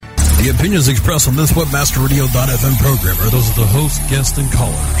The opinions expressed on this WebmasterRadio.fm program are those of the host, guests, and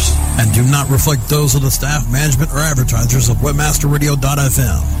callers, and do not reflect those of the staff, management, or advertisers of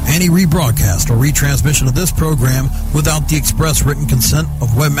WebmasterRadio.fm. Any rebroadcast or retransmission of this program without the express written consent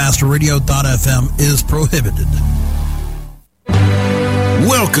of WebmasterRadio.fm is prohibited.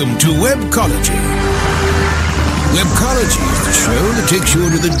 Welcome to Webcology. Webcology is the show that takes you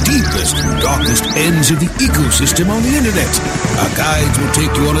into the deepest and darkest ends of the ecosystem on the internet. Our guides will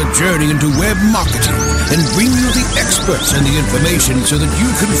take you on a journey into web marketing and bring you the experts and the information so that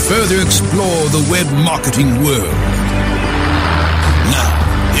you can further explore the web marketing world. Now,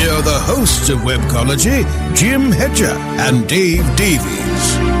 here are the hosts of Webcology, Jim Hedger and Dave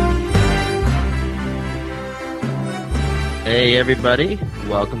Davies. Hey everybody,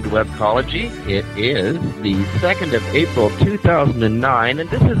 welcome to Webcology. It is the 2nd of April 2009, and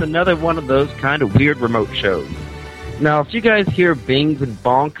this is another one of those kind of weird remote shows. Now, if you guys hear bings and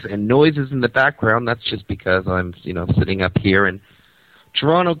bonks and noises in the background, that's just because I'm, sitting up here in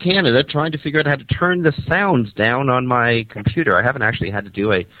Toronto, Canada, trying to figure out how to turn the sounds down on my computer. I haven't actually had to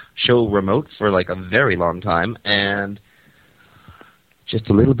do a show remote for like a very long time, and just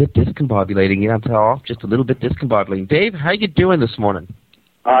a little bit discombobulating, Paul. Just a little bit discombobulating. Dave, how you doing this morning?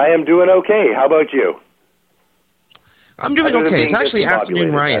 I am doing okay. How about you? I'm doing okay. It's actually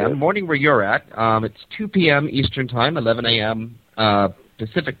afternoon where I am, morning where you're at. It's 2 p.m. Eastern Time, 11 a.m.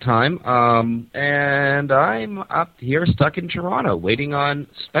 Pacific Time, and I'm up here stuck in Toronto waiting on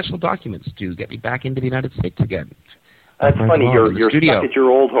special documents to get me back into the United States again. That's funny. You're stuck at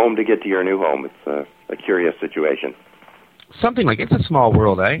your old home to get to your new home. It's a curious situation. Something like it's a small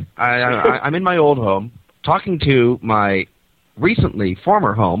world, eh? I'm in my old home, talking to my recently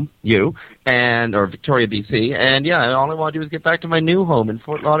former home, or Victoria, BC, and all I want to do is get back to my new home in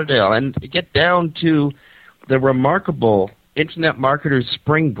Fort Lauderdale and get down to the remarkable Internet Marketers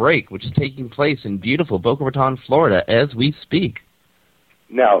Spring Break, which is taking place in beautiful Boca Raton, Florida, as we speak.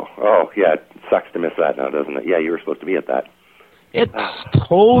 No. Oh, yeah, it sucks to miss that now, doesn't it? Yeah, you were supposed to be at that. It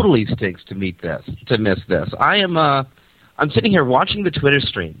totally stinks to miss this. I'm sitting here watching the Twitter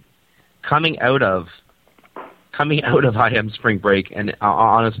stream coming out of IM Spring Break, and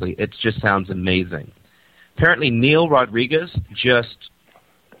honestly, it just sounds amazing. Apparently, Neil Rodriguez just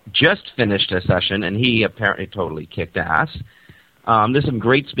finished a session, and he apparently totally kicked ass. There's some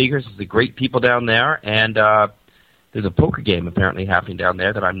great speakers, there's some great people down there, and there's a poker game apparently happening down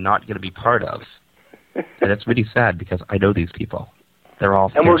there that I'm not going to be part of. And it's really sad because I know these people. They're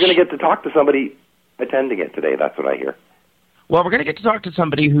all And we're going to get to talk to somebody attending it today, that's what I hear. Well, we're going to get to talk to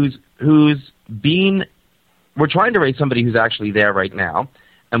somebody who's been. We're trying to raise somebody who's actually there right now,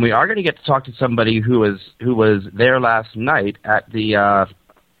 and we are going to get to talk to somebody who was there last night at the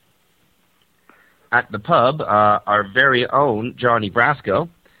pub. Our very own Johnny Brasco,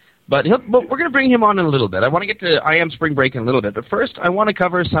 but we're going to bring him on in a little bit. I want to get to IM Spring Break in a little bit, but first I want to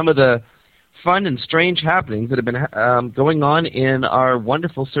cover some of the fun and strange happenings that have been going on in our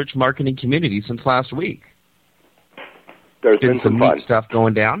wonderful search marketing community since last week. There's been some fun neat stuff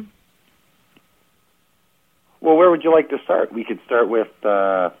going down. Well, where would you like to start? We could start with,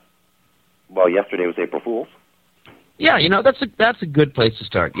 yesterday was April Fool's. Yeah, that's a good place to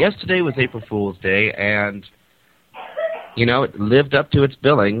start. Yesterday was April Fool's Day, and, it lived up to its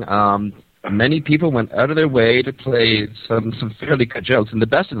billing. Many people went out of their way to play some fairly good jokes, and the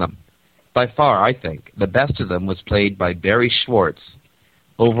best of them, by far, I think, the best of them was played by Barry Schwartz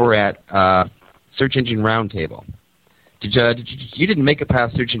over at Search Engine Roundtable. You didn't make it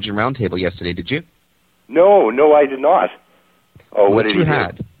past Search Engine Roundtable yesterday, did you? No, I did not. Oh, what did you do?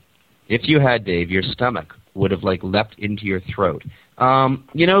 If you had, Dave, your stomach would have leapt into your throat.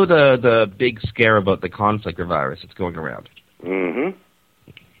 The big scare about the Conflicker virus that's going around. Mm-hmm.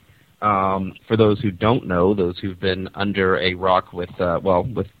 For those who don't know, those who've been under a rock with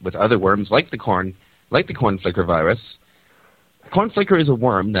other worms like the Cornflicker virus. Cornflicker is a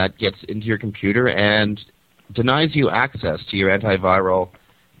worm that gets into your computer and denies you access to your antiviral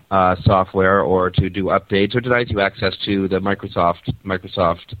software or to do updates, or denies you access to the Microsoft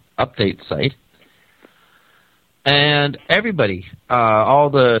update site. And everybody, all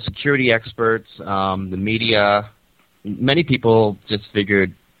the security experts, the media, many people just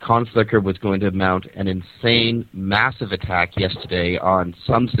figured Conflicker was going to mount an insane, massive attack yesterday on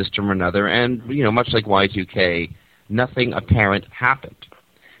some system or another, and, much like Y2K, nothing apparent happened.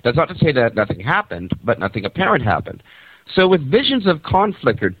 That's not to say that nothing happened, but nothing apparent happened. So with visions of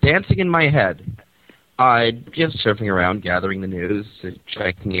Conflicker dancing in my head, I just surfing around, gathering the news,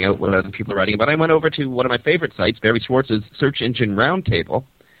 checking out what other people are writing about. I went over to one of my favorite sites, Barry Schwartz's Search Engine Roundtable,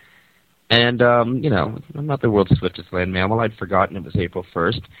 and, I'm not the world's swiftest land mammal. I'd forgotten it was April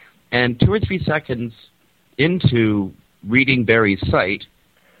 1st. And 2 or 3 seconds into reading Barry's site,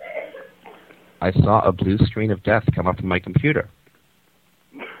 I saw a blue screen of death come up on my computer.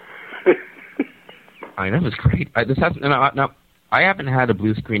 I know, it was great. I haven't had a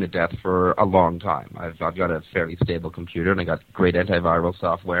blue screen of death for a long time. I've got a fairly stable computer, and I got great antiviral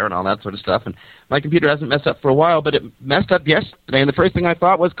software and all that sort of stuff. And my computer hasn't messed up for a while, but it messed up yesterday, and the first thing I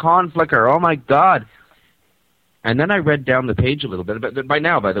thought was Conflicker. Oh, my God. And then I read down the page a little bit. But by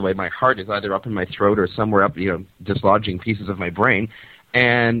now, by the way, my heart is either up in my throat or somewhere up, dislodging pieces of my brain.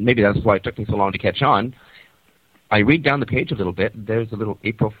 And maybe that's why it took me so long to catch on. I read down the page a little bit, and there's a little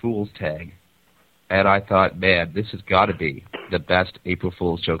April Fool's tag. And I thought, man, this has got to be the best April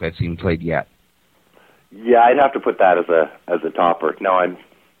Fool's joke I've seen played yet. Yeah, I'd have to put that as a topper. Now I'm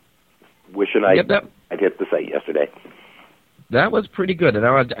wishing I'd hit the site yesterday. That was pretty good, and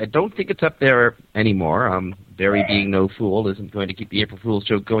I don't think it's up there anymore. Barry being no fool isn't going to keep the April Fool's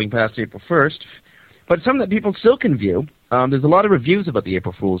joke going past April 1st, but some that people still can view. There's a lot of reviews about the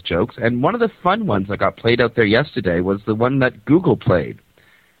April Fool's jokes, and one of the fun ones that got played out there yesterday was the one that Google played.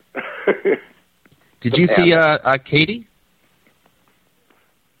 Did you see Katie?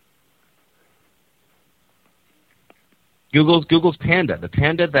 Google's Panda, the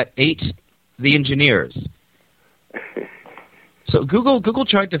panda that ate the engineers. So Google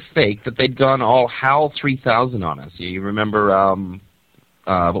tried to fake that they'd gone all HAL 3000 on us. You remember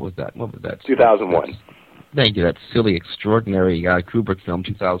what was that? 2001. Thank you. That silly, extraordinary Kubrick film,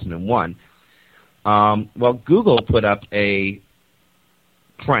 2001. Well, Google put up a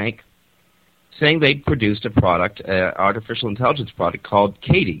prank saying they'd produced a product, an artificial intelligence product called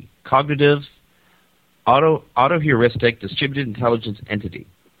Katie, Cognitive Autoheuristic Distributed Intelligence Entity,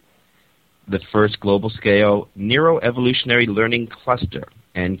 the first global-scale neuroevolutionary learning cluster,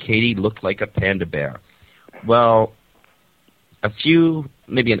 and Katie looked like a panda bear. Well,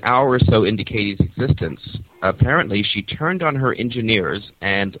 maybe an hour or so into Katie's existence, apparently she turned on her engineers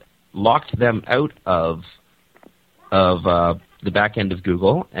and locked them out of the back end of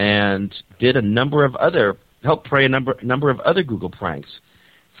Google, and did helped play a number of other Google pranks.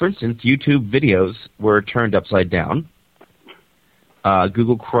 For instance, YouTube videos were turned upside down.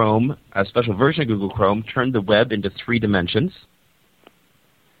 Google Chrome, a special version of Google Chrome, turned the web into 3 dimensions.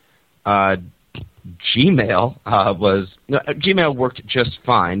 Gmail Gmail worked just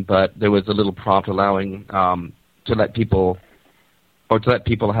fine, but there was a little prompt allowing to let people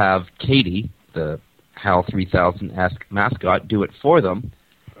have Katie, the HAL 3000-esque mascot, do it for them.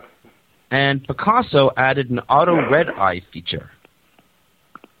 And Picasso added an auto red eye feature.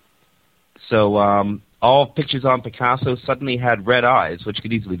 So all pictures on Picasso suddenly had red eyes, which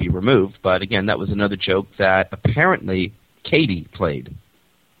could easily be removed. But again, that was another joke that apparently Katie played.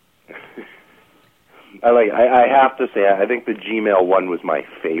 I have to say, I think the Gmail one was my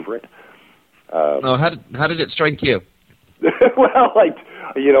favorite. How did it strike you? Well,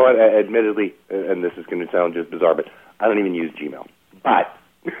 admittedly, and this is going to sound just bizarre, but I don't even use Gmail. But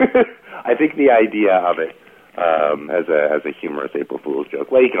I think the idea of it as a humorous April Fool's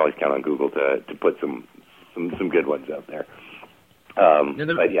joke. Well, you can always count on Google to put some good ones out there.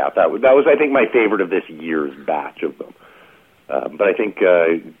 But yeah, that was I think my favorite of this year's batch of them. But I think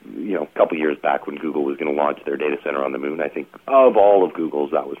a couple years back when Google was going to launch their data center on the moon, I think of all of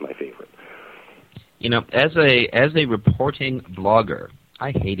Google's, that was my favorite. As a reporting blogger,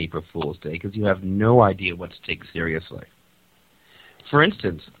 I hate April Fool's Day because you have no idea what to take seriously. For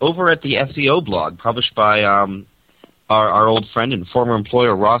instance, over at the SEO blog published by our old friend and former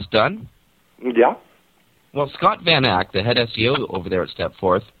employer Ross Dunn. Yeah. Well, Scott Van Ack, the head SEO over there at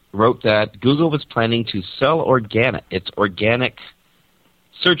Stepforth, wrote that Google was planning to sell its organic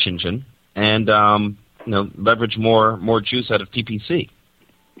search engine and leverage more juice out of PPC.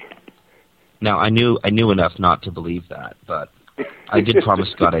 Now, I knew enough not to believe that, but I did promise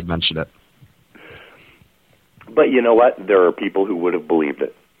Scott I'd mention it. But you know what? There are people who would have believed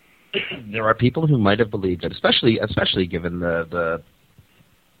it. There are people who might have believed it, especially given the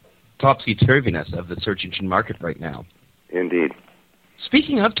topsy-turviness of the search engine market right now. Indeed.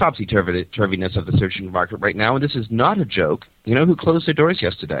 Speaking of topsy-turviness of the search engine market right now, and this is not a joke, you know who closed their doors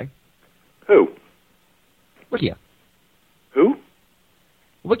yesterday? Who? Wikia. Who?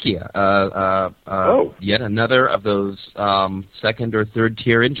 Wikia. Yet another of those second or third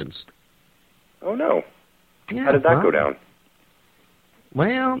tier engines. Oh no! Yeah, how did that go down?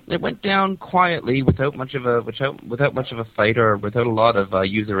 Well, it went down quietly, without much of a fight or without a lot of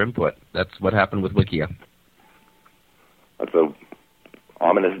user input. That's what happened with Wikia. That's a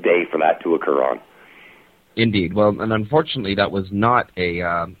ominous day for that to occur on. Indeed. Well, and unfortunately, that was not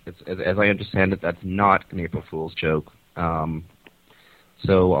as I understand it, that's not an April Fool's joke.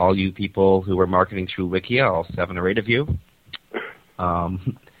 So all you people who are marketing through Wikia, all 7 or 8 of you,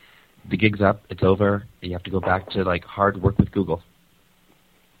 the gig's up, it's over, and you have to go back to like hard work with Google.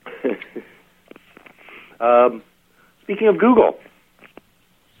 Speaking of Google,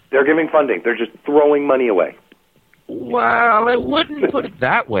 they're giving funding. They're just throwing money away. Well, I wouldn't put it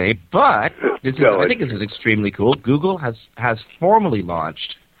that way, but I think this is extremely cool. Google has formally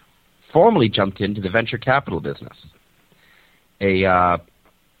jumped into the venture capital business.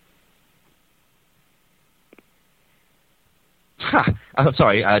 I'm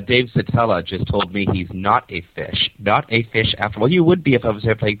sorry, Dave Satella just told me he's not a fish. Not a fish after all. You would be if I was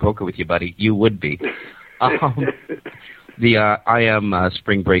there playing poker with you, buddy. You would be. The IM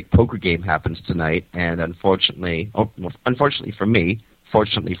Spring Break poker game happens tonight, and unfortunately for me,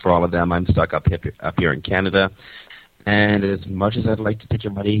 fortunately for all of them, I'm stuck up here in Canada. And as much as I'd like to take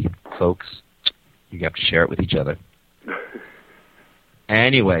your money, folks, you have to share it with each other.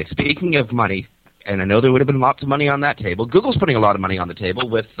 Anyway, speaking of money, and I know there would have been lots of money on that table. Google's putting a lot of money on the table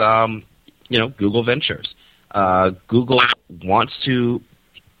with, Google Ventures. Google wants to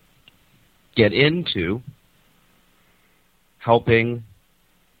get into helping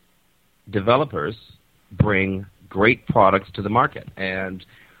developers bring great products to the market. And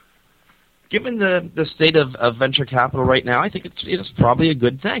given the state of venture capital right now, I think it's probably a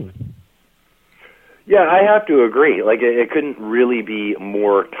good thing. Yeah, I have to agree. Like, it couldn't really be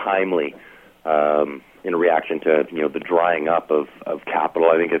more timely in reaction to, the drying up of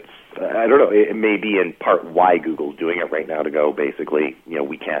capital. I think I don't know, it may be in part why Google's doing it right now, to go, basically,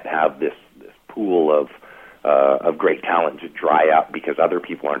 we can't have this pool of great talent to dry up because other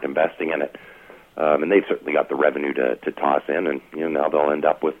people aren't investing in it. And they've certainly got the revenue to toss in, and now they'll end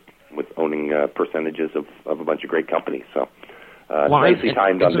up with owning percentages of a bunch of great companies. So nicely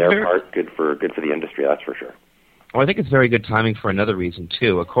timed on their part. Good for the industry, that's for sure. Well, I think it's very good timing for another reason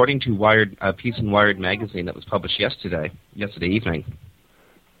too. According to a piece in Wired magazine that was published yesterday evening,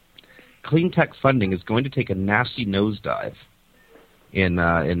 clean tech funding is going to take a nasty nosedive in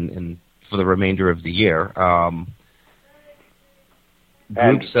for the remainder of the year.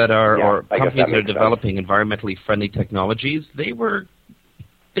 Groups that or companies that are developing environmentally friendly technologies, they were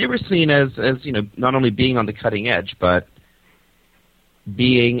seen as not only being on the cutting edge, but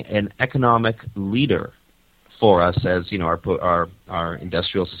being an economic leader for us as our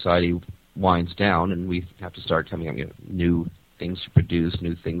industrial society winds down, and we have to start coming up with new things to produce,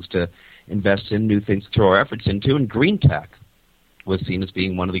 new things to invest in, new things to throw our efforts into, and green tech was seen as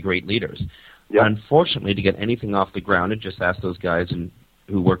being one of the great leaders. Yep. Unfortunately, to get anything off the ground, and just ask those guys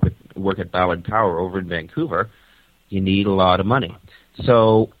who work at Ballard Power over in Vancouver, you need a lot of money.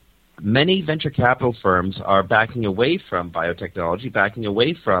 So many venture capital firms are backing away from biotechnology, backing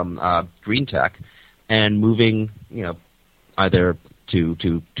away from green tech, and moving, either to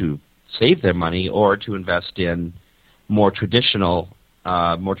save their money or to invest in more traditional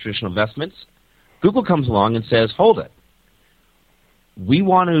investments. Google comes along and says, "Hold it. We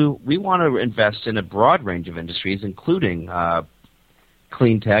want to invest in a broad range of industries, including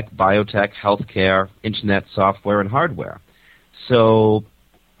clean tech, biotech, healthcare, internet, software, and hardware." So,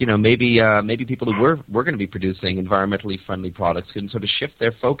 maybe people who we're going to be producing environmentally friendly products can sort of shift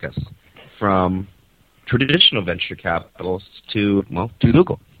their focus from traditional venture capitalists to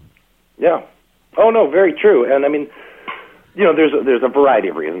Google. Yeah. Oh no, very true. And I mean, there's a variety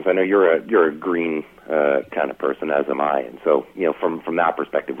of reasons. I know you're a green kind of person, as am I, and so from that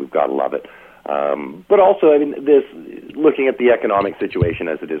perspective, we've got to love it. But also, I mean, looking at the economic situation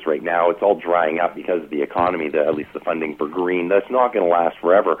as it is right now, it's all drying up because of the economy. At least the funding for green, that's not going to last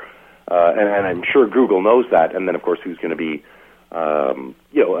forever, and I'm sure Google knows that. And then, of course, who's going to be a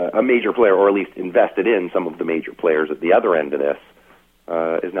major player, or at least invested in some of the major players at the other end of this,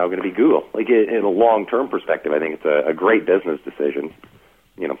 is now going to be Google. Like, in a long-term perspective, I think it's a great business decision.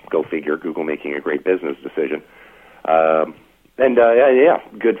 Go figure, Google making a great business decision.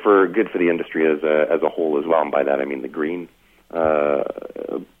 Good for the industry as a whole as well. And by that I mean the green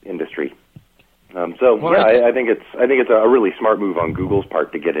industry. I think it's a really smart move on Google's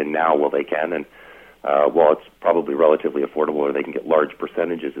part to get in now while they can, and while it's probably relatively affordable, or they can get large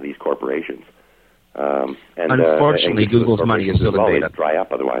percentages of these corporations. Unfortunately, Google's money is still in beta. Dry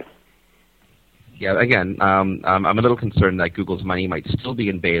up otherwise. Yeah, again, I'm a little concerned that Google's money might still be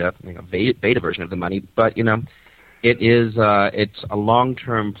in beta, beta version of the money, but it's a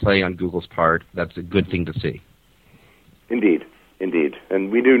long-term play on Google's part. That's a good thing to see. Indeed.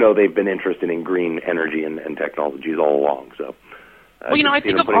 And we do know they've been interested in green energy and technologies all along. So, I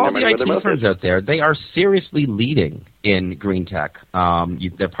think of all the IT firms out there, they are seriously leading in green tech.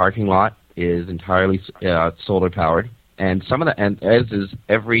 Their parking lot is entirely solar-powered. and as is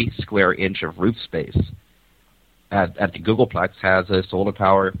every square inch of roof space at the Googleplex has a solar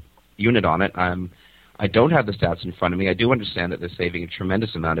power unit on it. I don't have the stats in front of me. I do understand that they're saving a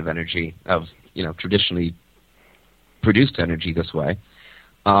tremendous amount of energy, of traditionally produced energy this way.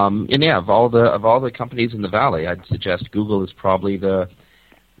 And yeah, of all the companies in the valley, I'd suggest Google is probably the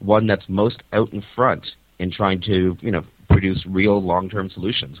one that's most out in front in trying to produce real long-term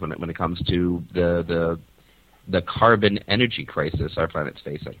solutions when it comes to the carbon energy crisis our planet's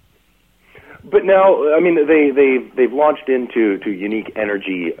facing. But now, I mean, they've launched into unique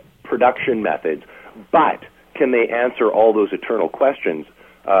energy production methods, but can they answer all those eternal questions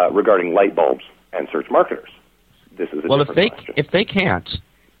regarding light bulbs and search marketers? This is a different question. If they can't,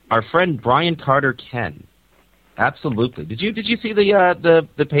 our friend Brian Carter can. Absolutely. Did you see the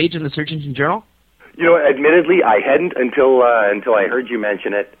page in the Search Engine Journal? Admittedly, I hadn't until I heard you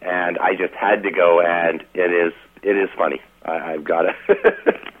mention it, and I just had to go. And it is funny. I've got to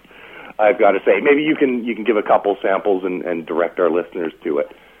I've got to say, maybe you can give a couple samples and direct our listeners to it.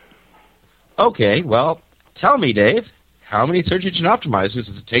 Okay. Well, tell me, Dave, how many search engine optimizers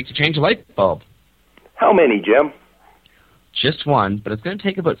does it take to change a light bulb? How many, Jim? Just one, but it's going to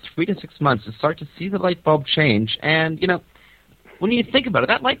take about 3 to 6 months to start to see the light bulb change. And when you think about it,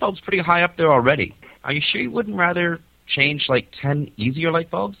 that light bulb's pretty high up there already. Are you sure you wouldn't rather change like 10 easier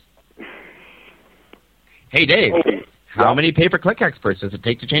light bulbs? Hey, Dave, how many pay-per-click experts does it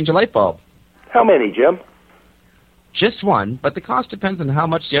take to change a light bulb? How many, Jim? Just one, but the cost depends on how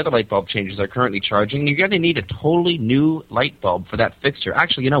much the other light bulb changes are currently charging. You're going to need a totally new light bulb for that fixture.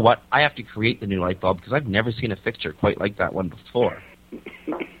 Actually, you know what? I have to create the new light bulb because I've never seen a fixture quite like that one before.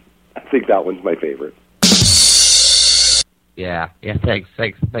 I think that one's my favorite. Yeah, thanks,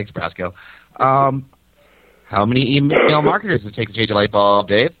 Brasco. How many email marketers does it take to change a light bulb,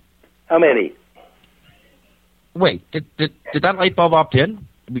 Dave? How many? Wait, did that light bulb opt in?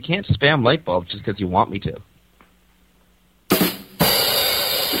 We can't spam light bulbs just because you want me to.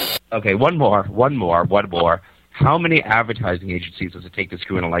 Okay, one more. How many advertising agencies does it take to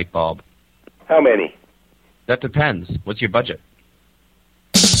screw in a light bulb? How many? That depends. What's your budget?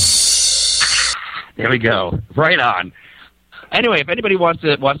 There we go. Right on. Anyway, if anybody wants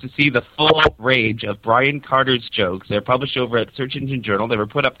to see the full range of Brian Carter's jokes, they're published over at Search Engine Journal. They were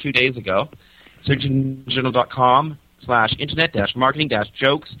put up 2 days ago.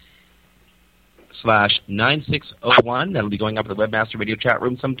 searchenginejournal.com/internet-marketing-jokes/9601. That'll be going up in the Webmaster Radio chat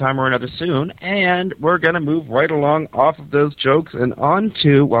room sometime or another soon. And we're going to move right along off of those jokes and on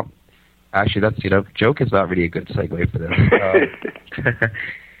to, well, actually, that's, joke is not really a good segue for this.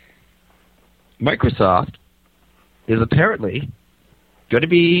 Microsoft is apparently going to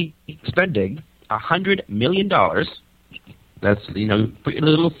be spending $100 million. That's, put your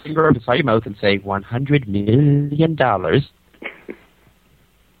little finger up inside your mouth and say $100 million. I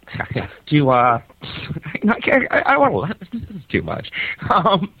want to laugh. This is too much.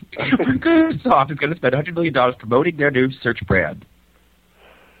 Microsoft is going to spend $100 million promoting their new search brand.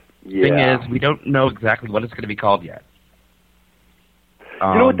 Yeah. Thing is, we don't know exactly what it's going to be called yet.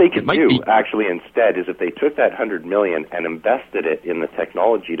 You know what they could do, actually, instead, is if they took that $100 million and invested it in the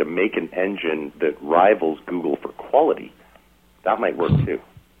technology to make an engine that rivals Google for quality. That might work, too.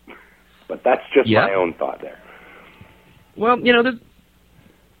 But that's just my own thought there. Well,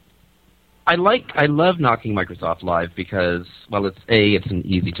 I love knocking Microsoft live because, well, it's an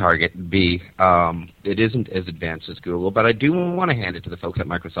easy target, and B, it isn't as advanced as Google, but I do want to hand it to the folks at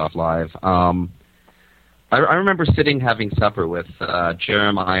Microsoft Live. I remember having supper with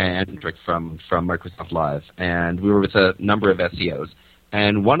Jeremiah Andrick from Microsoft Live, and we were with a number of SEOs,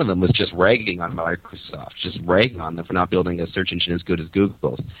 and one of them was just ragging on Microsoft, just ragging on them for not building a search engine as good as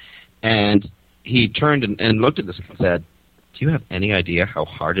Google's. And he turned and looked at this and said, "Do you have any idea how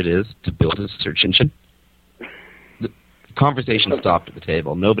hard it is to build a search engine?" The conversation stopped at the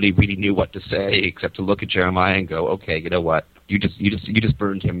table. Nobody really knew what to say except to look at Jeremiah and go, "Okay, you know what? You just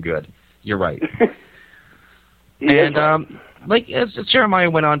burned him good. You're right." And as Jeremiah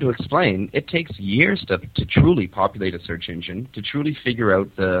went on to explain, it takes years to truly populate a search engine, to truly figure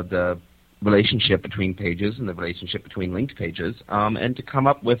out the relationship between pages and the relationship between linked pages, and to come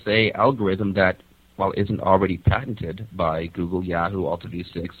up with a algorithm that, while isn't already patented by Google, Yahoo,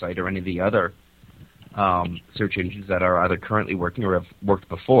 AltaVista, Excite, or any of the other search engines that are either currently working or have worked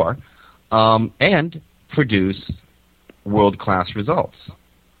before, and produce world-class results.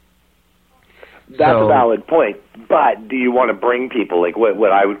 That's a valid point, but do you want to bring people, like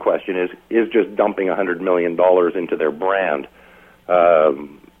what I would question is just dumping $100 million into their brand,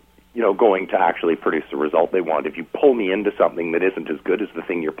 going to actually produce the result they want? If you pull me into something that isn't as good as the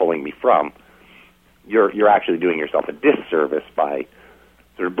thing you're pulling me from, you're actually doing yourself a disservice by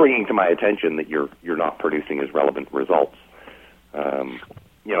sort of bringing to my attention that you're not producing as relevant results.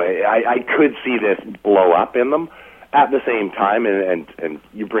 I could see this blow up in them. At the same time, and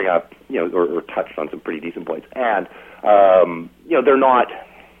you bring up, or touched on some pretty decent points, and they're not.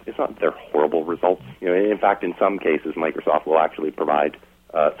 It's not they're horrible results. In fact, in some cases, Microsoft will actually provide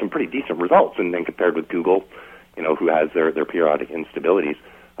some pretty decent results, and then compared with Google, who has their periodic instabilities,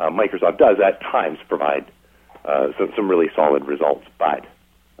 Microsoft does at times provide some really solid results. But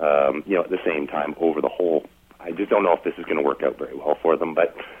at the same time, over the whole, I just don't know if this is going to work out very well for them.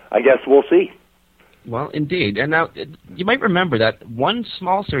 But I guess we'll see. Well, indeed. And now, you might remember that one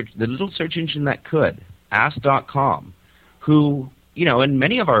small search, the little search engine that could, Ask.com, who, in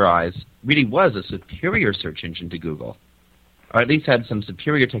many of our eyes, really was a superior search engine to Google, or at least had some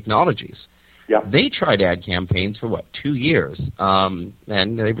superior technologies. Yeah. They tried ad campaigns for, 2 years, and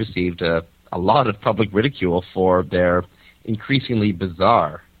they received a lot of public ridicule for their increasingly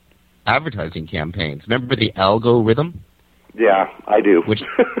bizarre advertising campaigns. Remember the algorithm? Yeah, I do. Which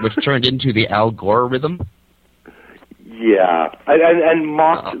turned into the algorithm? Yeah, and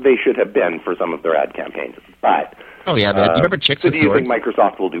mocked they should have been for some of their ad campaigns. But do you remember Chicks so with do you Swords? think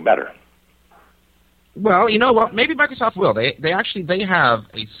Microsoft will do better? Well, you know what? Maybe Microsoft will. They have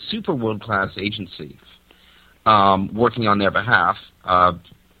a super world-class agency working on their behalf.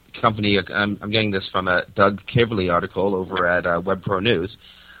 Company. I'm getting this from a Doug Kiverly article over at WebPro News.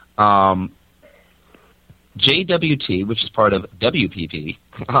 JWT, which is part of WPP,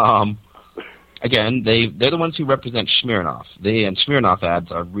 again, they're the ones who represent Smirnoff. And Smirnoff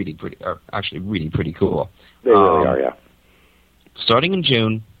ads are actually really pretty cool. They really are, yeah. Starting in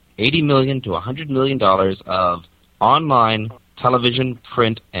June, $80 million to $100 million of online, television,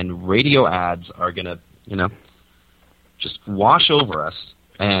 print, and radio ads are going to, just wash over us.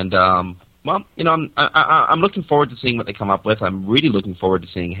 And I'm looking forward to seeing what they come up with. I'm really looking forward to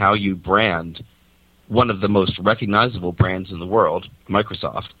seeing how you brand one of the most recognizable brands in the world,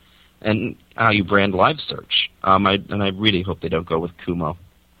 Microsoft, and how you brand Live Search. And I really hope they don't go with Kumo,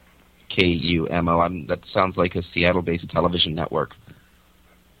 Kumo. That sounds like a Seattle-based television network.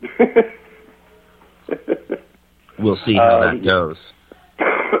 We'll see how that goes.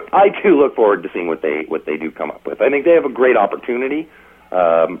 I do look forward to seeing what they do come up with. I think they have a great opportunity.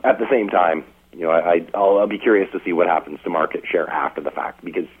 At the same time, I'll be curious to see what happens to market share after the fact,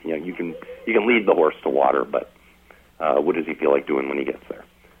 because you can lead the horse to water, but what does he feel like doing when he gets there?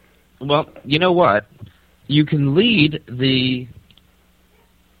 Well, you know what? You can lead the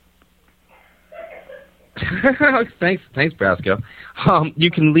thanks, Brasco. You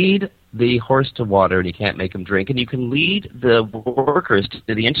can lead the horse to water, and you can't make him drink, and you can lead the workers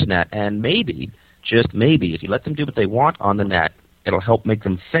to the internet, and maybe, just maybe, if you let them do what they want on the net, it'll help make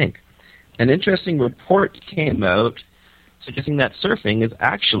them think. An interesting report came out suggesting that surfing is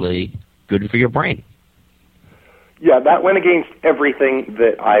actually good for your brain. Yeah, that went against everything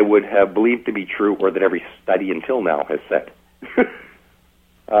that I would have believed to be true, or that every study until now has said.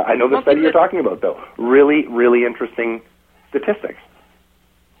 I know the study you're talking about, though. Really, really interesting statistics.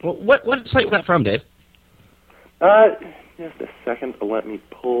 Well, what site was that from, Dave? Just a second. Let me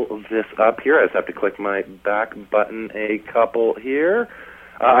pull this up here. I just have to click my back button a couple here.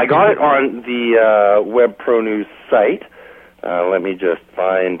 I got it on the WebPro News site. Let me just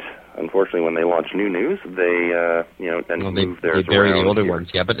find. Unfortunately, when they launch new news, they move theirs they bury around the older here. ones.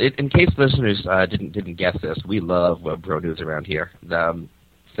 Yeah, but in case listeners didn't guess this, we love WebPro News around here. The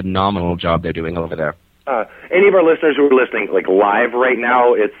phenomenal job they're doing over there. Any of our listeners who are listening, live right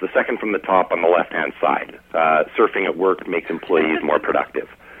now, it's the second from the top on the left-hand side. Surfing at work makes employees more productive.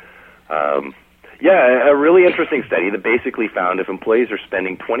 A really interesting study that basically found if employees are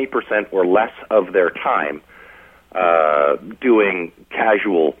spending 20% or less of their time doing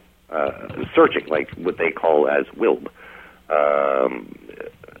casual searching, like what they call as WILB,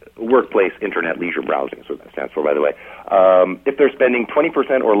 workplace internet leisure browsing is what that stands for, by the way. If they're spending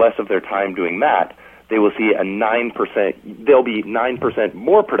 20% or less of their time doing that, they will see they'll be 9%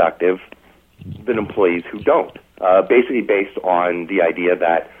 more productive than employees who don't. Basically based on the idea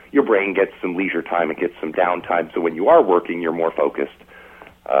that your brain gets some leisure time, it gets some downtime, so when you are working, you're more focused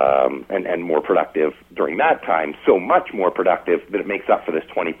and more productive during that time, so much more productive that it makes up for this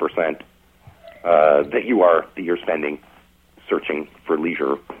 20% that you're spending searching for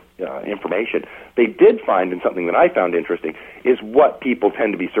leisure information. They did find, and something that I found interesting, is what people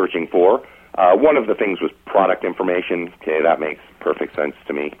tend to be searching for. One of the things was product information. Okay, that makes perfect sense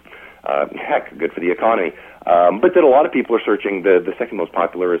to me. Heck, good for the economy. But that a lot of people are searching, the second most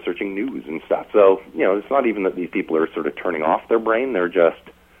popular is searching news and stuff. So, it's not even that these people are sort of turning off their brain. They're just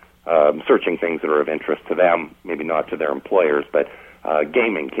searching things that are of interest to them, maybe not to their employers, but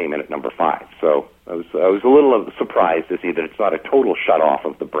gaming came in at number 5. So I was a little surprised to see that it's not a total shut-off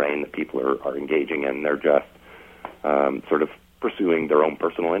of the brain that people are engaging in. They're just sort of pursuing their own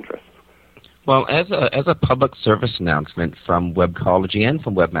personal interests. Well, as a public service announcement from Webcology and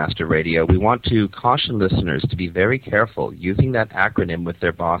from Webmaster Radio, we want to caution listeners to be very careful using that acronym with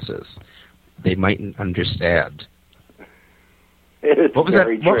their bosses. They mightn't understand. It's what was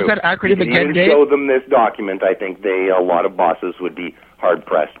very that? true. What was that acronym again, If Dave? you show them this document, I think a lot of bosses would be hard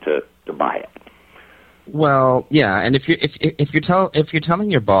pressed to buy it. Well, yeah, and if you're telling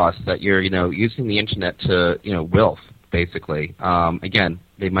your boss that you're using the internet to wilf, basically, again,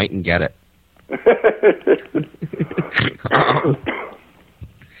 they mightn't get it.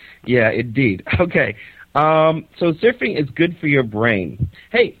 Yeah, indeed. Okay, so surfing is good for your brain.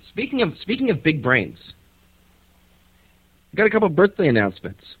 Hey, speaking of big brains, got a couple of birthday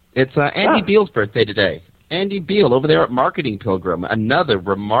announcements. It's Andy Beale's birthday today. Andy Beale over there at Marketing Pilgrim, another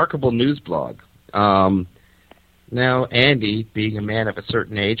remarkable news blog. Now, Andy, being a man of a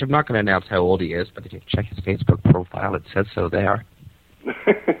certain age, I'm not going to announce how old he is, but if you check his Facebook profile, it says so there.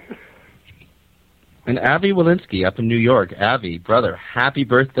 And Avi Walensky up in New York. Avi, brother, happy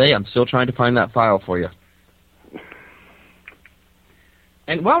birthday. I'm still trying to find that file for you.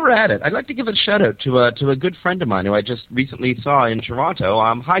 And while we're at it, I'd like to give a shout-out to a good friend of mine who I just recently saw in Toronto.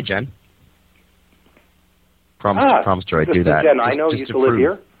 Hi, Jen. Promised her I'd do that. Jen I know used to live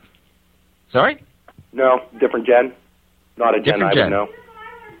here? Sorry? No, different Jen. Not a Jen Different I Jen. would know.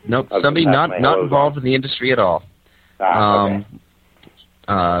 Nope, somebody not involved in the industry at all. Okay.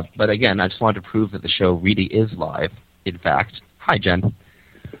 But again, I just wanted to prove that the show really is live. In fact, hi, Jen.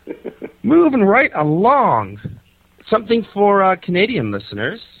 Moving right along. Something for Canadian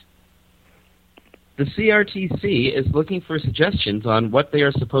listeners. The CRTC is looking for suggestions on what they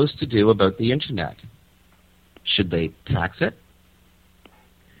are supposed to do about the Internet. Should they tax it?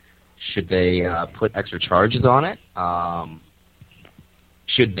 Should they put extra charges on it?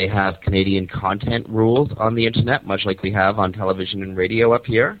 Should they have Canadian content rules on the Internet, much like we have on television and radio up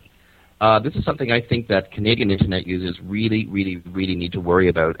here? This is something I think that Canadian Internet users really, really, really need to worry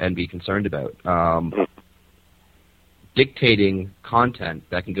about and be concerned about. Dictating content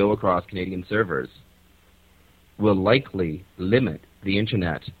that can go across Canadian servers will likely limit the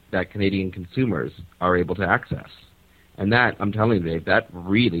Internet that Canadian consumers are able to access. And that, I'm telling you, Dave, that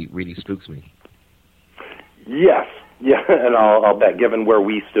really, really spooks me. Yes. Yeah, and I'll bet, given where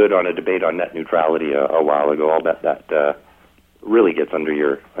we stood on a debate on net neutrality a while ago, I'll bet that really gets under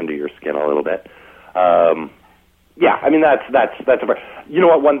your skin a little bit. Yeah, I mean that's you know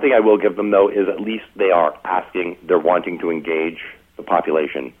what? One thing I will give them though is at least they're wanting to engage the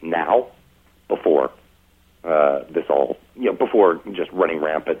population now, before this all before just running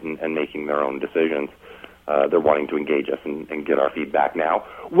rampant and making their own decisions. They're wanting to engage us and get our feedback now.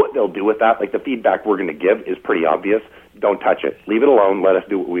 What they'll do with that, like the feedback we're going to give, is pretty obvious. Don't touch it. Leave it alone. Let us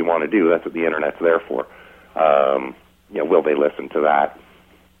do what we want to do. That's what the Internet's there for. Will they listen to that?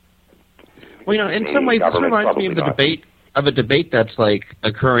 Well, in some ways, this reminds me of a debate that's like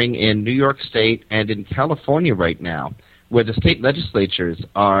occurring in New York State and in California right now, where the state legislatures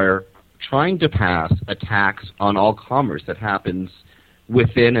are trying to pass a tax on all commerce that happens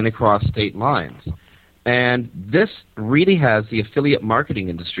within and across state lines. And this really has the affiliate marketing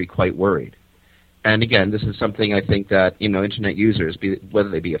industry quite worried. And again, this is something I think that, Internet users, whether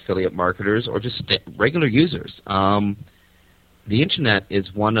they be affiliate marketers or just regular users, the Internet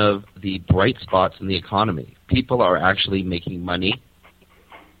is one of the bright spots in the economy. People are actually making money,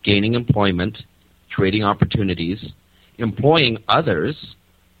 gaining employment, creating opportunities, employing others,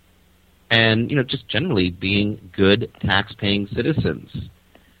 and, just generally being good tax-paying citizens.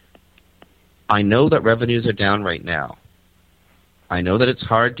 I know that revenues are down right now. I know that it's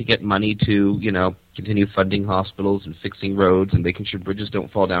hard to get money to, continue funding hospitals and fixing roads and making sure bridges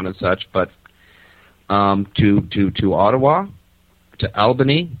don't fall down and such, but to Ottawa, to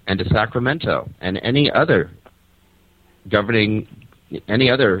Albany, and to Sacramento, and any other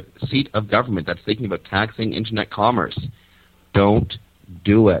seat of government that's thinking about taxing Internet commerce, don't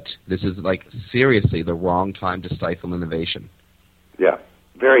do it. This is, seriously the wrong time to stifle innovation. Yeah,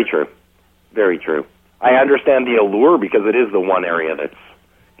 very true. Very true. I understand the allure because it is the one area that's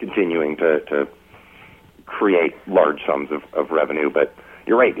continuing to create large sums of revenue. But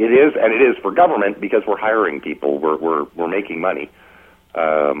you're right, it is for government because we're hiring people, we're making money,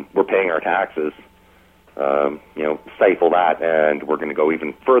 we're paying our taxes. Stifle that, and we're going to go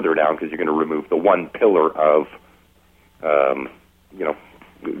even further down because you're going to remove the one pillar of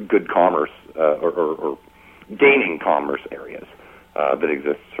good commerce or gaining commerce areas. that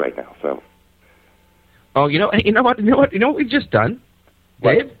exists right now. So. Oh, you know what we've just done,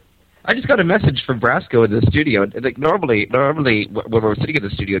 Dave? What? I just got a message from Brasco in the studio. Like normally when we're sitting in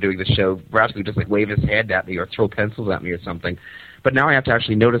the studio doing the show, Brasco would just like wave his hand at me or throw pencils at me or something. But now I have to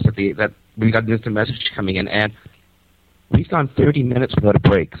actually notice that we got an instant message coming in, and we've gone 30 minutes without a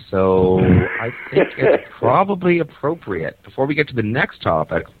break. So I think it's probably appropriate before we get to the next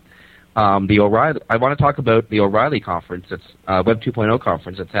topic. I want to talk about the O'Reilly conference. It's Web 2.0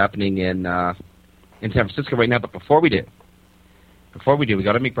 conference. It's happening in San Francisco right now. But before we do, we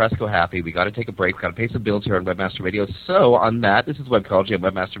got to make Brasco happy. We got to take a break. Got to pay some bills here on Webmaster Radio. So on that, this is Webcology on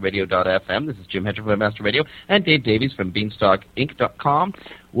WebmasterRadio.fm. This is Jim Hedger from Webmaster Radio and Dave Davies from BeanstalkInc.com.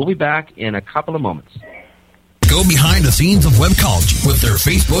 We'll be back in a couple of moments. Go behind the scenes of Webcology with their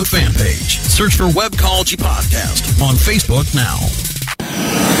Facebook fan page. Search for Webcology Podcast on Facebook now.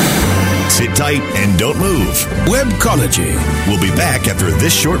 Sit tight and don't move. Webcology. We'll be back after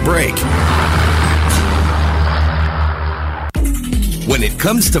this short break. When it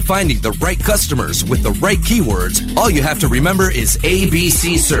comes to finding the right customers with the right keywords, all you have to remember is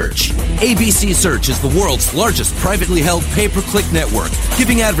ABC Search. ABC Search is the world's largest privately held pay-per-click network,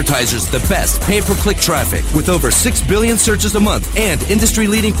 giving advertisers the best pay-per-click traffic with over 6 billion searches a month and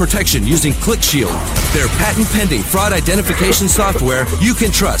industry-leading protection using ClickShield. Their patent-pending fraud identification software, you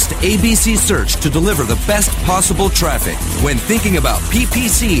can trust ABC Search to deliver the best possible traffic. When thinking about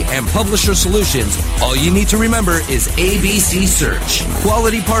PPC and publisher solutions, all you need to remember is ABC Search.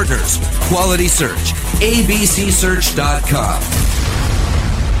 Quality partners, quality search. abcsearch.com.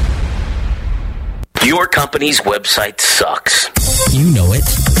 Your company's website sucks. You know it.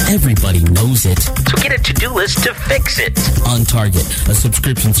 Everybody knows it. So get a to-do list to fix it. On Target, a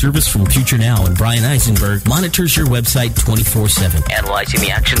subscription service from Future Now and Brian Eisenberg, monitors your website 24/7. Analyzing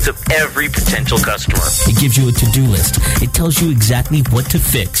the actions of every potential customer. It gives you a to-do list. It tells you exactly what to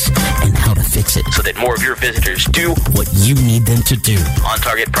fix and how to fix it. So that more of your visitors do what you need them to do. On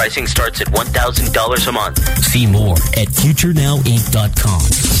Target pricing starts at $1,000 a month. See more at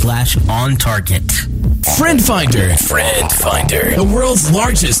futurenowinc.com/ontarget. Friend Finder, the world's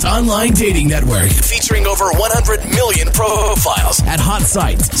largest online dating network, featuring over 100 million profiles at hot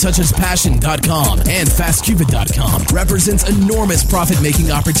sites such as Passion.com and FastCupid.com, represents enormous profit-making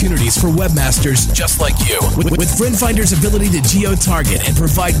opportunities for webmasters just like you. With Friend Finder's ability to geo-target and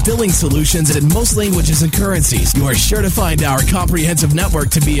provide billing solutions in most languages and currencies, you are sure to find our comprehensive network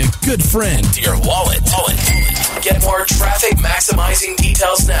to be a good friend to your wallet. Get more traffic maximizing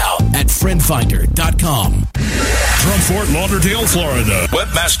details now at FriendFinder.com. From Fort Lauderdale, Florida,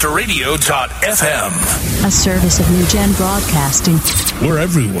 WebmasterRadio.fm. A service of New Gen Broadcasting. We're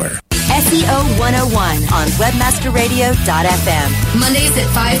everywhere. SEO 101 on WebmasterRadio.fm. Mondays at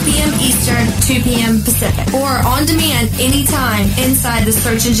 5 p.m. Eastern, 2 p.m. Pacific. Or on demand anytime inside the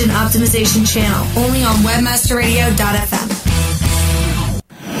Search Engine Optimization channel. Only on WebmasterRadio.fm.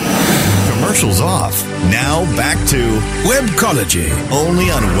 Commercials off. Now back to Webcology.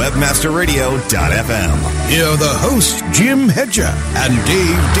 Only on WebmasterRadio.fm. Here are the hosts, Jim Hedger and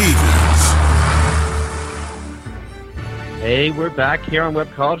Dave Davies. Hey, we're back here on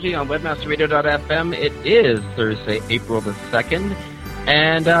Webcology on WebmasterRadio.fm. It is Thursday, April the 2nd,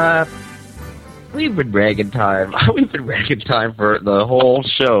 and we've been ragging time. We've been ragging time for the whole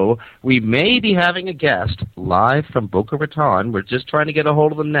show. We may be having a guest live from Boca Raton. We're just trying to get a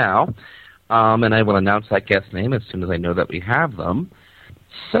hold of them now, and I will announce that guest's name as soon as I know that we have them.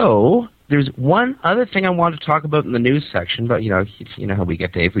 So there's one other thing I want to talk about in the news section, but you know how we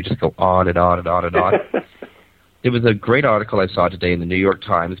get, Dave. We just go on and on and on and on. There was a great article I saw today in the New York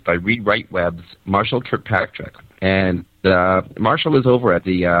Times by Read Write Web's Marshall Kirkpatrick. And Marshall is over at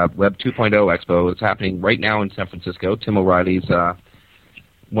the Web 2.0 Expo. It's happening right now in San Francisco. Tim O'Reilly's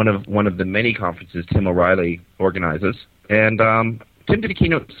one of the many conferences Tim O'Reilly organizes. And Tim did a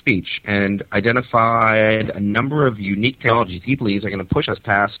keynote speech and identified a number of unique technologies he believes are going to push us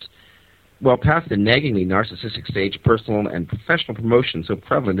past the naggingly narcissistic stage personal and professional promotion so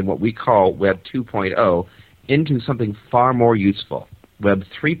prevalent in what we call Web 2.0 into something far more useful, Web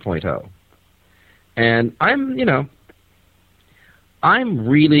 3.0. And I'm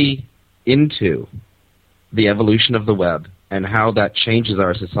really into the evolution of the web and how that changes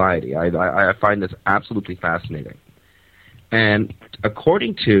our society. I find this absolutely fascinating. And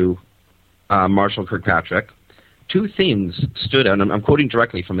according to Marshall Kirkpatrick, two themes stood out, and I'm quoting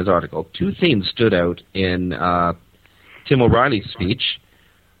directly from his article, two themes stood out in Tim O'Reilly's speech.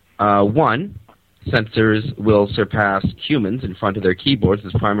 One, sensors will surpass humans in front of their keyboards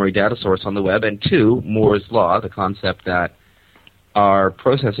as primary data source on the web. And two, Moore's Law, the concept that our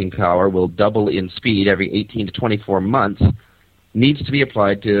processing power will double in speed every 18 to 24 months needs to be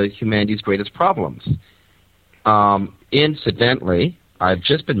applied to humanity's greatest problems. Incidentally, I've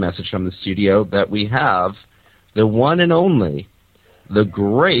just been messaged from the studio that we have the one and only, the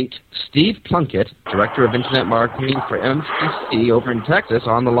great Steve Plunkett, Director of Internet Marketing for MCC over in Texas,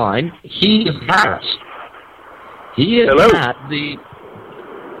 on the line. He is at the...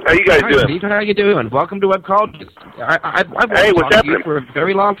 How you guys doing? Steve, how you doing? Welcome to Webcologist. I've wanted to talk to you for a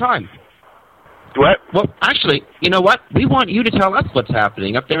very long time. What? Well, actually, you know what? We want you to tell us what's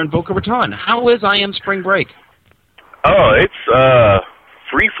happening up there in Boca Raton. How is I Am Spring Break? Oh, it's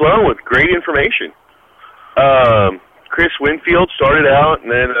free flow with great information. Chris Winfield started out,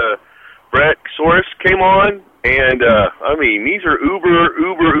 and then Brett Soros came on, and I mean, these are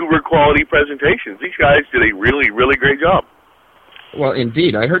uber quality presentations. These guys did a really, really great job. Well,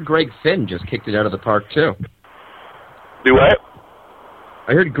 indeed. I heard Greg Finn just kicked it out of the park, too. Do what?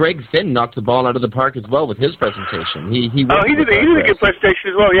 I heard Greg Finn knocked the ball out of the park as well with his presentation. He did a good presentation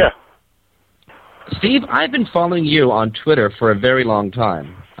as well, yeah. Steve, I've been following you on Twitter for a very long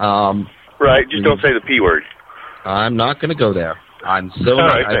time. Right, just don't say the P word. I'm not going to go there. I've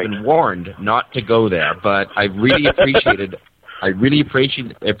been warned not to go there, but I really appreciated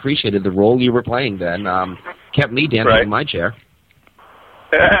the role you were playing then. Kept me dancing in my chair.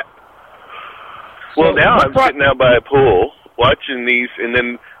 Well, now I'm sitting out by a pool watching these, and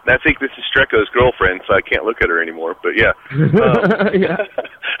then I think this is Strecco's girlfriend, so I can't look at her anymore. But yeah,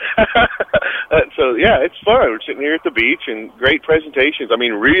 so yeah, it's fun. We're sitting here at the beach, and great presentations. I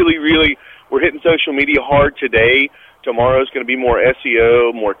mean, really, we're hitting social media hard today. Tomorrow's going to be more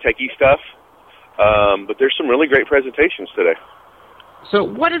SEO, more techie stuff. But there's some really great presentations today. So,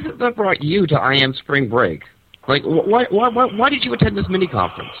 what is it that brought you to I Am Spring Break? Like, why did you attend this mini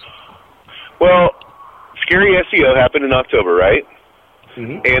conference? Well, Scary SEO happened in October, right?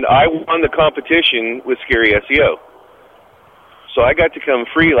 Mm-hmm. And I won the competition with Scary SEO. So I got to come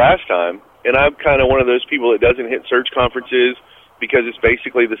free last time, and I'm kind of one of those people that doesn't hit search conferences because it's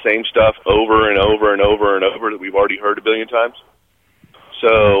basically the same stuff over and over and over and over that we've already heard a billion times.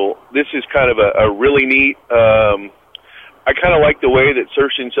 So this is kind of a really neat... I kind of like the way that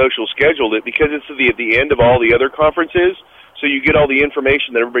Search and Social scheduled it because it's at the end of all the other conferences, so you get all the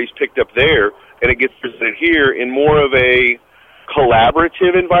information that everybody's picked up there, and it gets presented here in more of a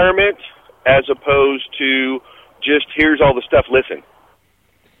collaborative environment as opposed to just here's all the stuff, listen.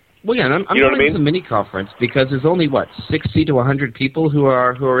 Well, yeah, and I'm you know going to the mini conference because there's only, 60 to 100 people who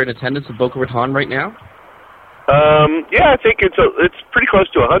are in attendance at Boca Raton right now? Yeah, I think it's pretty close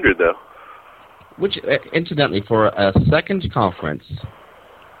to 100, though. Which, incidentally, for a second conference,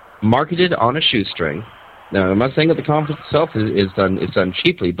 marketed on a shoestring. Now, I'm not saying that the conference itself is done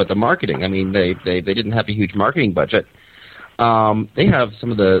cheaply, but the marketing. I mean, they didn't have a huge marketing budget. They have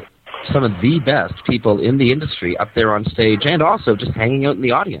some of the best people in the industry up there on stage, and also just hanging out in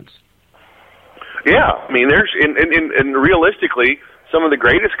the audience. Yeah, I mean, there's and realistically, some of the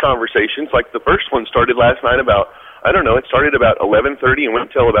greatest conversations, like the first one, started last night it started about 11:30 and went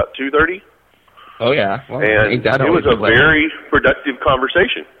until about 2:30. Oh, yeah. Well, and it was a very productive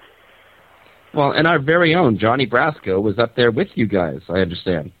conversation. Well, and our very own Johnny Brasco was up there with you guys, I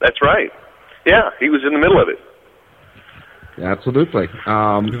understand. That's right. Yeah, he was in the middle of it. Absolutely.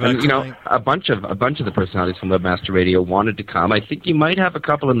 And, a bunch of the personalities from Webmaster Radio wanted to come. I think you might have a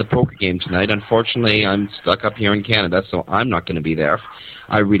couple in the poker game tonight. Unfortunately, I'm stuck up here in Canada, so I'm not going to be there.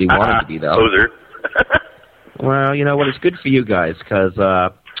 I really wanted to be there. Poser. Well, you know what? It's good for you guys, because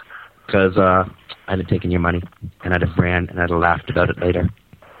I'd have taken your money, and I'd have ran, and I'd have laughed about it later.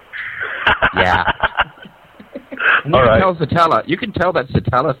 Yeah. All right. You can tell that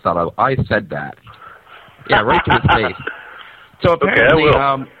Satella fellow I said that. Yeah, right to his face. So apparently,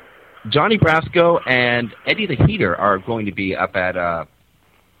 Johnny Brasco and Eddie the Heater are going to be up at I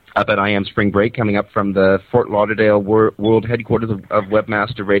Am Spring Break, coming up from the Fort Lauderdale World Headquarters of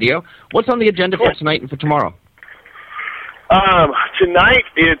Webmaster Radio. What's on the agenda for tonight and for tomorrow? Tonight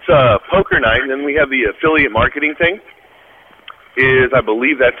it's poker night, and then we have the affiliate marketing thing. I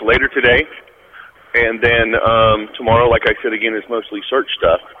believe that's later today. And then tomorrow, like I said again, is mostly search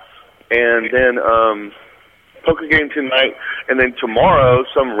stuff. And then poker game tonight, and then tomorrow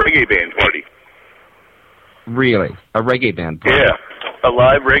some reggae band party. Really? A reggae band party? Yeah, a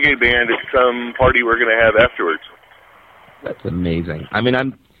live reggae band at some party we're going to have afterwards. That's amazing. I mean,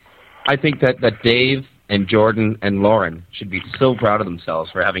 I think that Dave and Jordan and Lauren should be so proud of themselves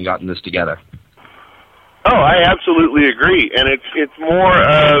for having gotten this together. Oh, I absolutely agree, and it's more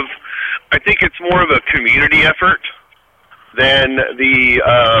of, I think it's more of a community effort than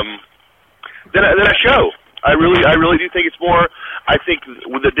than a show. I really do think it's more. I think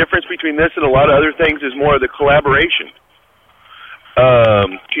the difference between this and a lot of other things is more of the collaboration.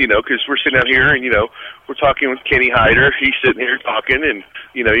 Because we're sitting out here and, we're talking with Kenny Hyder. He's sitting here talking, and,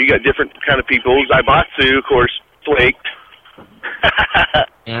 you got different kind of people. Zaibatsu, of course, flaked.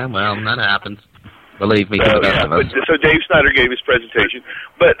 Yeah, well, that happens. Believe me, the best of us. So Dave Snyder gave his presentation,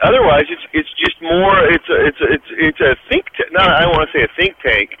 but otherwise, it's just more. It's a think. I don't want to say a think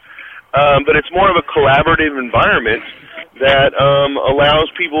tank, but it's more of a collaborative environment that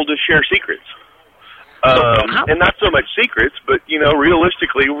allows people to share secrets. And not so much secrets, but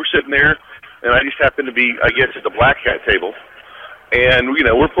realistically, we're sitting there, and I just happen to be, I guess, at the Black Hat table, and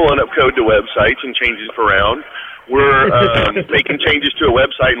we're pulling up code to websites and changing it around. We're making changes to a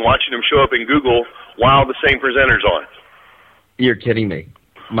website and watching them show up in Google while the same presenter's on. You're kidding me.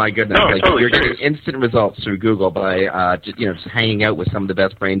 My goodness. No, like, totally you're serious. getting instant results through Google by just hanging out with some of the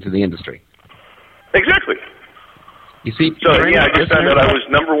best brains in the industry. Exactly. You see, So, I just found out I was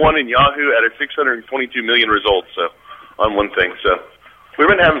number one in Yahoo out of 622 million results on one thing. So, we've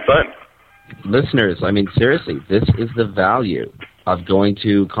been having fun. Listeners, I mean, seriously, this is the value of going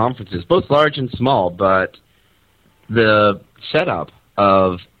to conferences, both large and small, but the setup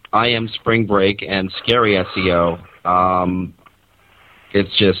of I Am Spring Break and Scary SEO,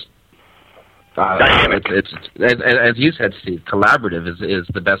 it's just dynamic. It's as you said, Steve, collaborative is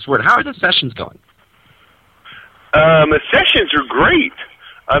the best word. How are the sessions going? The sessions are great.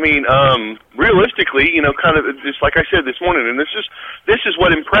 I mean, realistically, kind of just like I said this morning, and this is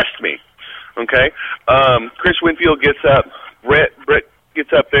what impressed me. Okay, Chris Winfield gets up, Brett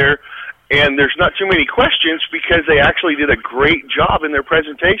gets up there, and there's not too many questions because they actually did a great job in their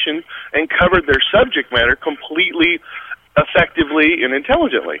presentation and covered their subject matter completely effectively and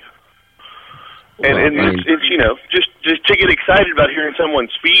intelligently. And it's just to get excited about hearing someone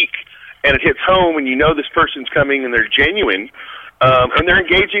speak, and it hits home, and this person's coming and they're genuine, and they're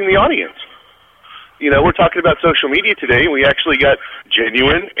engaging the audience. We're talking about social media today, and we actually got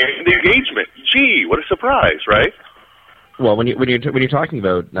genuine and engagement. Gee, what a surprise, right? Well, when you're talking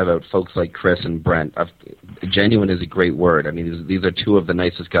about folks like Chris and Brent, genuine is a great word. I mean, these are two of the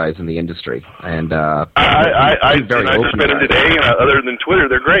nicest guys in the industry, and I just met them today, and other than Twitter,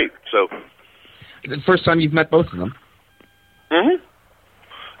 they're great. So, the first time you've met both of them? Mm-hmm.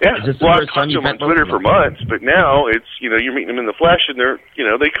 Yeah, I've talked to them on Twitter for months, but now it's you're meeting them in the flesh, and they're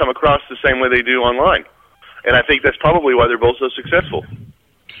they come across the same way they do online, and I think that's probably why they're both so successful.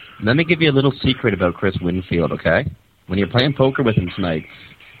 Let me give you a little secret about Chris Winfield, okay? When you're playing poker with him tonight,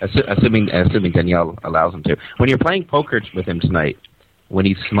 assuming Danielle allows him to, when you're playing poker with him tonight, when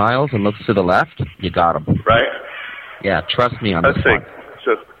he smiles and looks to the left, you got him. Right? Yeah, trust me on this one.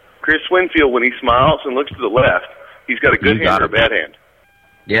 So Chris Winfield, when he smiles and looks to the left, he's got a good hand or a bad hand.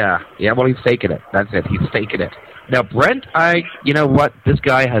 Yeah, well, he's faking it. That's it. He's faking it. Now, Brent, you know what? This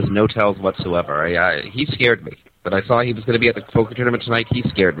guy has no tells whatsoever. He scared me. But I saw he was going to be at the poker tournament tonight. He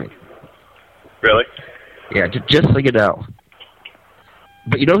scared me. Really? Yeah, just so you know.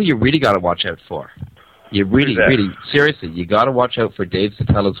 But you know who you really got to watch out for? You really, seriously, you got to watch out for Dave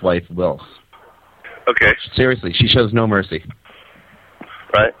Satella's wife, Will. Okay. Seriously, she shows no mercy.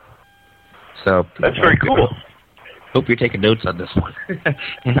 Right. So that's very cool. Hope you're taking notes on this one.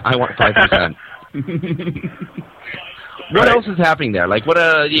 I want 5%. What else is happening there? Like, what?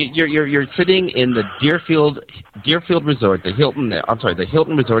 You're sitting in the Deerfield Resort, the Hilton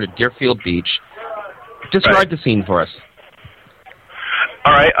Resort at Deerfield Beach. Describe the scene for us.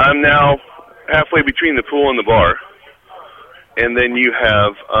 All right, I'm now halfway between the pool and the bar, and then you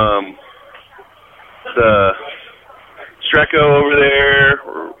have the Strecco over there,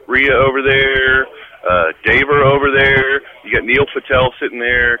 Rhea over there, Daver over there. You got Neil Patel sitting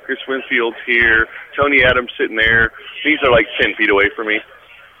there, Chris Winfield's here, Tony Adams sitting there. These are like 10 feet away from me.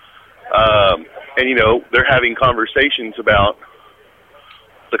 And, they're having conversations about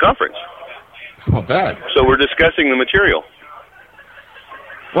the conference. Oh, bad. So we're discussing the material.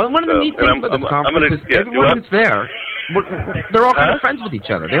 Well, one of the neat things about the conference is everyone who's there, they're all kind of friends with each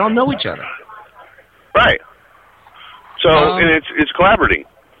other. They all know each other. Right. So, and it's collaborating.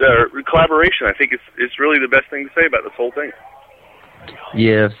 Collaboration, I think, it's really the best thing to say about this whole thing.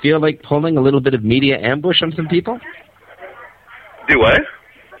 You feel like pulling a little bit of media ambush on some people? Do what?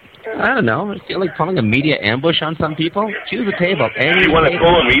 I don't know. I feel like pulling a media ambush on some people. Choose a table. You want to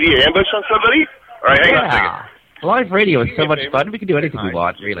pull a media ambush on somebody? All right, hang on a second. Live radio is so much fun. We can do anything we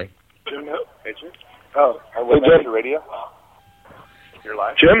want, really. Jim? Hey, Jim. Oh, Jim. Radio. You're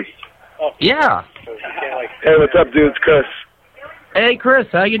live? Jim? Yeah. Hey, what's up, dude? It's Chris. Hey, Chris.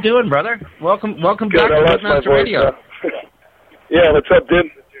 How you doing, brother? Welcome back to Webmaster Radio. Yeah, what's up,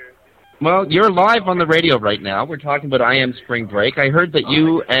 dude? Well, you're live on the radio right now. We're talking about I Am Spring Break. I heard that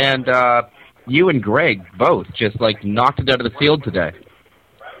you and you and Greg both just like knocked it out of the field today.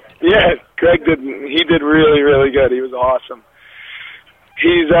 Yeah, Greg did. He did really, really good. He was awesome.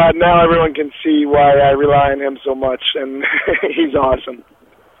 He's now everyone can see why I rely on him so much, and he's awesome.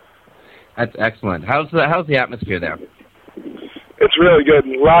 That's excellent. How's the atmosphere there? It's really good.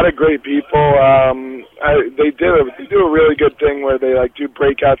 A lot of great people. They do a really good thing where they like do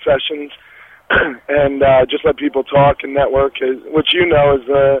breakout sessions and just let people talk and network, which you know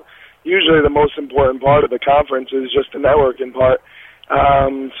is usually the most important part of the conference is just the networking part.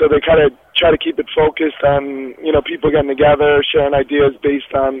 So they kind of try to keep it focused on people getting together, sharing ideas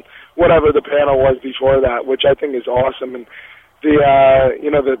based on whatever the panel was before that, which I think is awesome. And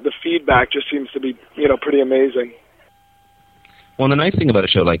the feedback just seems to be pretty amazing. Well, the nice thing about a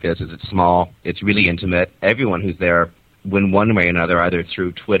show like this is it's small, it's really intimate. Everyone who's there, in one way or another, either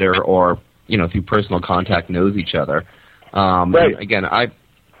through Twitter or through personal contact, knows each other. Right. Again, I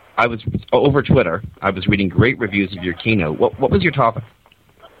was over Twitter. I was reading great reviews of your keynote. What was your topic?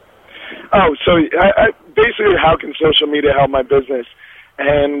 Oh, so I basically, how can social media help my business?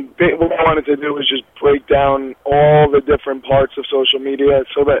 And what I wanted to do was just break down all the different parts of social media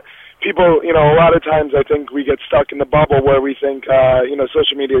so that people, a lot of times I think we get stuck in the bubble where we think,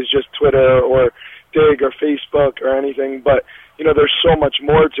 social media is just Twitter or Dig or Facebook or anything, but, there's so much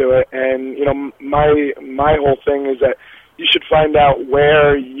more to it. And, my whole thing is that you should find out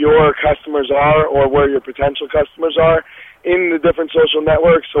where your customers are or where your potential customers are in the different social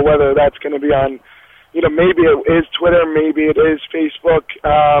networks. So whether that's going to be on, maybe it is Twitter, maybe it is Facebook,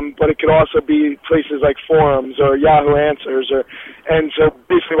 but it could also be places like forums or Yahoo Answers. And so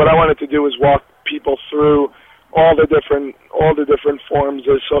basically what I wanted to do was walk people through all the different forms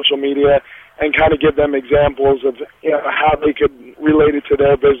of social media and kind of give them examples of how they could relate it to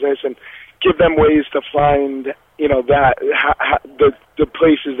their business and give them ways to find the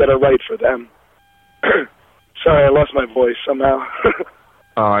places that are right for them. Sorry, I lost my voice somehow.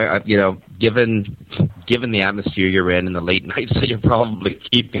 Given the atmosphere you're in and the late nights that you're probably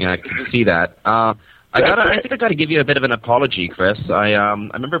keeping, I can see that. I think I got to give you a bit of an apology, Chris. I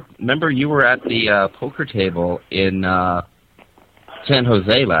remember you were at the poker table in San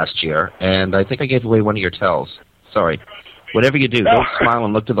Jose last year, and I think I gave away one of your tells. Sorry. Whatever you do, don't smile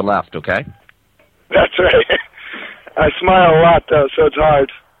and look to the left, okay? That's right. I smile a lot, though, so it's hard.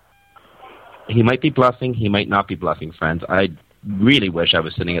 He might be bluffing. He might not be bluffing, friends. I really wish I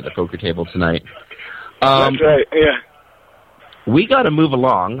was sitting at the poker table tonight. That's right, yeah. We got to move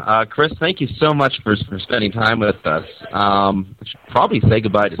along. Chris, thank you so much for spending time with us. I should probably say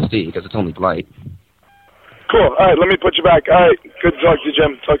goodbye to Steve, because it's only polite. Cool. All right, let me put you back. All right, good to talk to you,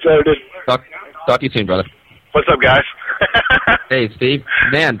 Jim. Talk to you later, dude. Talk to you soon, brother. What's up, guys? Hey, Steve.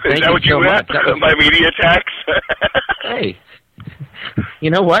 Man, thank you so much. That was my media attacks. Hey. You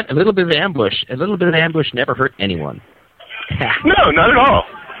know what? A little bit of ambush never hurt anyone. No, not at all.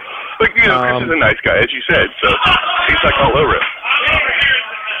 Look, Chris is a nice guy, as you said, so he's like all over it.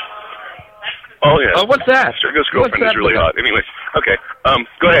 Oh, yeah. Oh, what's that? Sergio's girlfriend is really hot. Anyway, okay.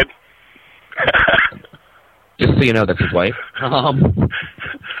 Go ahead. Just so you know, that's his wife.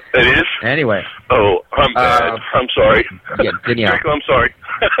 It is? Anyway. Oh, I'm bad. I'm sorry. Yeah, Danielle. Draco, I'm sorry.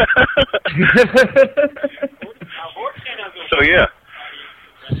 So, yeah.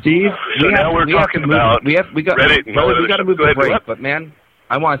 Steve, so now we're talking about we got Reddit and all we got to move the break, ahead. but man,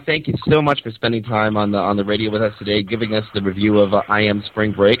 I want to thank you so much for spending time on the radio with us today, giving us the review of I Am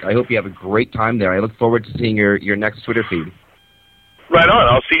Spring Break. I hope you have a great time there. I look forward to seeing your next Twitter feed. Right on.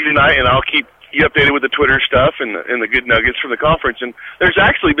 I'll see you tonight, and I'll keep you updated with the Twitter stuff and the good nuggets from the conference. And there's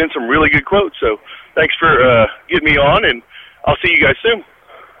actually been some really good quotes, so thanks for getting me on, and I'll see you guys soon.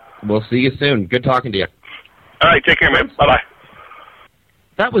 We'll see you soon. Good talking to you. All right, take care, man. Bye-bye.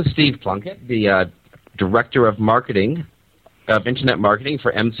 That was Steve Plunkett, the Director of Marketing, of Internet Marketing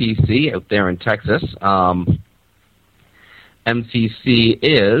for MCC out there in Texas. MCC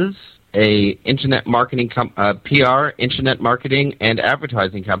is a internet marketing PR, internet marketing, and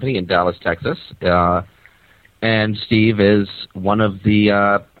advertising company in Dallas, Texas. And Steve is one of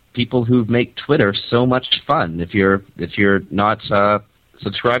the people who make Twitter so much fun. If you're not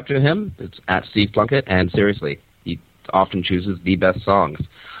subscribed to him, it's at Steve Plunkett, and seriously, he often chooses the best songs.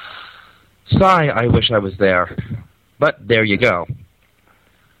 Sigh, I wish I was there. But there you go.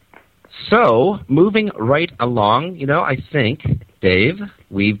 So, moving right along, I think, Dave,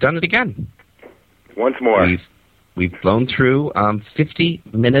 we've done it again. Once more. We've blown through 50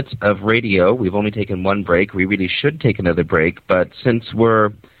 minutes of radio. We've only taken one break. We really should take another break, but since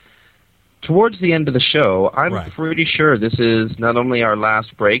we're towards the end of the show, I'm pretty sure this is not only our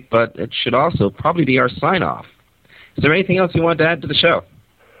last break, but it should also probably be our sign-off. Is there anything else you want to add to the show?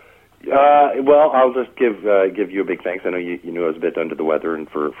 Well, I'll just give you a big thanks. I know you knew I was a bit under the weather and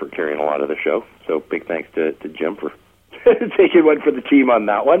for carrying a lot of the show. So big thanks to Jim for taking one for the team on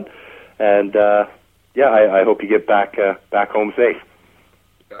that one. And I hope you get back home safe.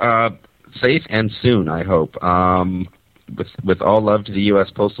 Safe and soon, I hope. With all love to the U.S.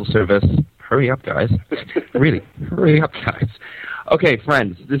 Postal Service. Hurry up, guys. Really, hurry up, guys. Okay,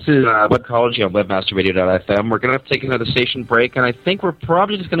 friends, this is Webcology on WebmasterRadio.fm. We're going to take another station break, and I think we're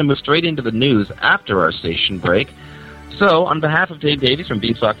probably just going to move straight into the news after our station break. So, on behalf of Dave Davies from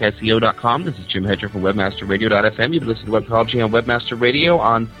BeanstalkSEO.com, this is Jim Hedger from WebmasterRadio.fm. You've listened to Webcology on Webmaster Radio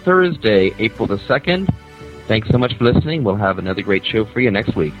on Thursday, April the 2nd. Thanks so much for listening. We'll have another great show for you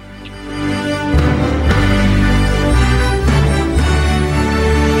next week.